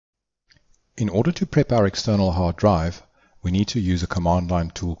In order to prep our external hard drive, we need to use a command line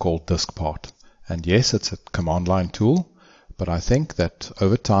tool called DiskPart. And yes, it's a command line tool, but I think that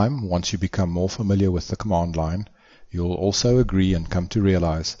over time, once you become more familiar with the command line, you'll also agree and come to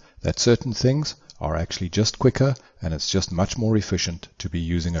realize that certain things are actually just quicker and it's just much more efficient to be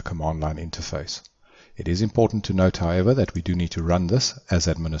using a command line interface. It is important to note, however, that we do need to run this as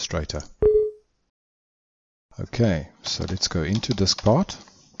administrator. Okay, so let's go into DiskPart.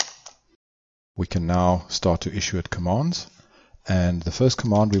 We can now start to issue it commands, and the first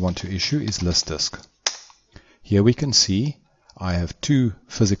command we want to issue is listdisk. Here we can see I have two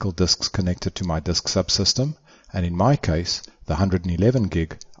physical disks connected to my disk subsystem, and in my case the 111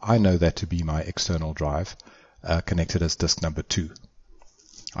 gig, I know that to be my external drive connected as disk number 2.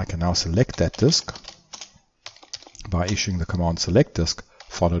 I can now select that disk by issuing the command select disk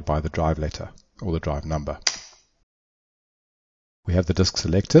followed by the drive letter or the drive number. We have the disk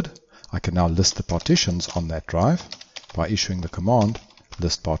selected. I can now list the partitions on that drive by issuing the command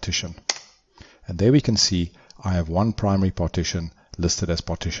list partition. And there we can see I have one primary partition listed as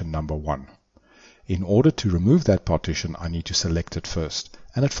partition number 1. In order to remove that partition, I need to select it first,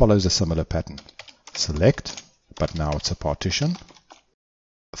 and it follows a similar pattern. Select, but now it's a partition,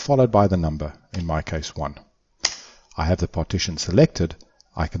 followed by the number, in my case 1. I have the partition selected,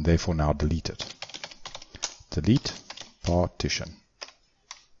 I can therefore now delete it. Delete partition.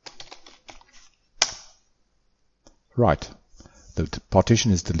 Right, the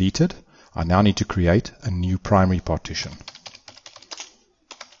partition is deleted. I now need to create a new primary partition.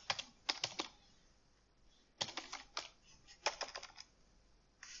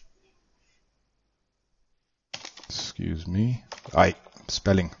 Excuse me,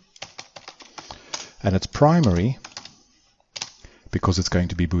 spelling. And it's primary because it's going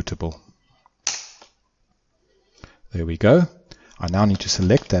to be bootable. There we go. I now need to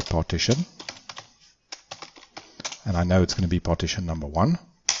select that partition. And I know it's going to be partition number 1.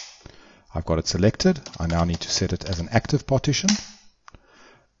 I've got it selected. I now need to set it as an active partition.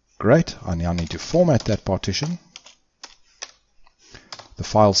 Great. I now need to format that partition. The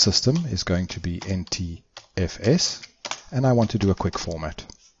file system is going to be NTFS, and I want to do a quick format.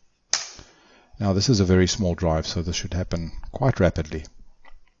 Now this is a very small drive, so this should happen quite rapidly.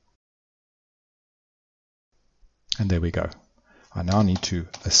 And there we go. I now need to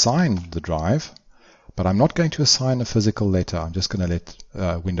assign the drive, but I'm not going to assign a physical letter. I'm just going to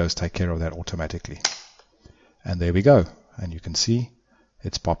let Windows take care of that automatically. And there we go. And you can see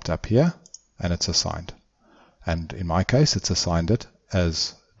it's popped up here and it's assigned. And in my case, it's assigned it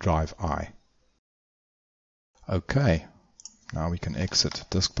as drive I. Okay, now we can exit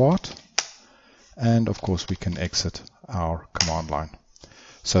DiskPart. And of course we can exit our command line.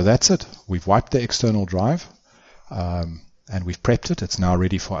 So that's it. We've wiped the external drive and we've prepped it. It's now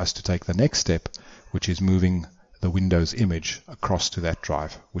ready for us to take the next step, which is moving the Windows image across to that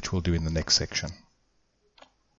drive, which we'll do in the next section.